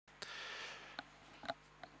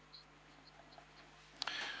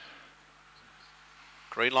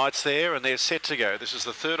Green lights there and they're set to go. This is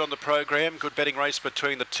the third on the program. Good betting race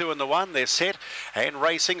between the 2 and the 1. They're set and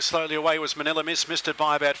racing. Slowly away was Manila Miss. Missed it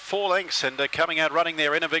by about 4 lengths and coming out running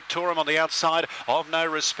there. Inner Victorium on the outside of No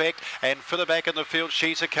Respect. And further back in the field,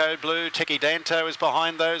 She's a Code Blue. Teki Danto is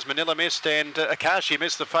behind those. Manila missed and Akashi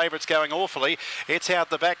missed. The favourites going awfully. It's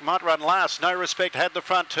out the back. Might run last. No Respect had the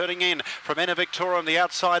front, turning in from Inner Victorium. The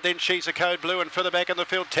outside then She's a Code Blue and further back in the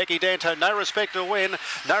field, Teki Danto. No Respect to win.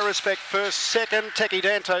 No Respect first, second. Teki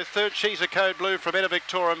Danto third. She's a Code Blue from Inner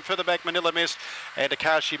Victorium. Further back Manila missed and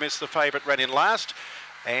Akashi missed. The favourite ran in last.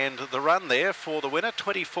 And the run there for the winner,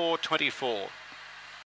 24-24.